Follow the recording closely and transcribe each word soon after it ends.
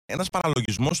ένας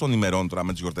παραλογισμός των ημερών τώρα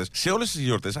με τις γιορτές, σε όλες τις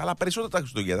γιορτές, αλλά περισσότερα τα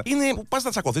Χριστούγεννα, είναι που πας να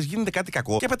τσακωθείς, γίνεται κάτι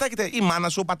κακό και πετάγεται η μάνα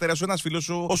σου, ο πατέρας σου, ένας φίλος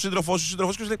σου, ο σύντροφός σου και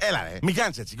σου λέει: Έλα, ρε, μην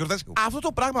κάνεις έτσι, γιορτές. Αυτό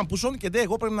το πράγμα που σώνει και ντε,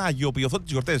 εγώ πρέπει να αγιοποιηθώ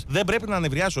τις γιορτές. Δεν πρέπει να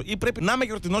ανεβριάσω ή πρέπει να είμαι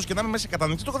γιορτινός και να είμαι μέσα σε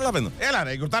κατανόηση. Το καταλαβαίνω. Έλα,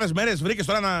 ρε, γιορτάρες μέρες βρήκες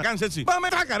τώρα να κάνεις έτσι. Πάμε,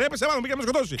 τάκα, ρε, έπεσε πάνω, μπήκε να με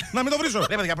σκοτώσει. Να μην το βρίσω.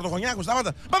 Ρε, παιδιά, πρωτοχρονιά έχω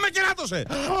στάματα. Πάμε και ράτωσε.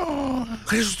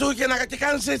 Χριστούγεννα και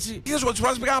κάνεις έτσι. Τι σου πω, τις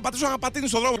φορές πήγα να πατήσω ένα πατίνι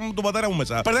στον δρόμο με τον πατέρα μου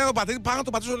μέσα. Περνάει το πατίνι, πάω να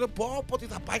το πατήσω, λέω: Πω, τι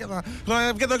θα πάει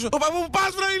να βγει έξω. Το παππού μου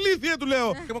πας, βρε ηλίθιε, του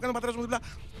λέω. Και μου έκανε ο πατέρας μου διπλά.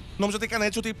 Νόμιζα ότι έκανε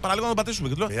έτσι, ότι παραλίγο να τον πατήσουμε.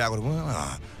 Και του λέω: Αγόρι μου,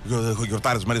 έχω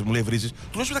γιορτάρες μέρες, μου λέει βρίζεις.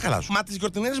 Του λέω: Σου τα καλά σου. Μα τις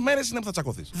γιορτινές μέρες είναι που θα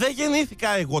τσακωθείς. Δεν γεννήθηκα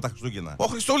εγώ τα Χριστούγεννα. Ο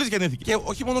Χριστόλης γεννήθηκε. Και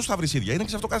όχι μόνο στα βρυσίδια. Είναι και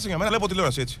σε αυτό κάθε μια μέρα. Βλέπω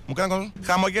τηλεόραση έτσι. Μου κάνει κόσμο.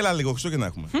 Χαμογέλα λίγο, Χριστούγεννα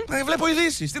έχουμε. Βλέπω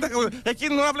ειδήσεις. Εκείνη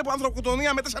την ώρα βλέπω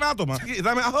ανθρωποκτονία με 4 άτομα.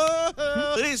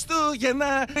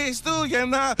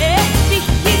 Χριστούγεννα.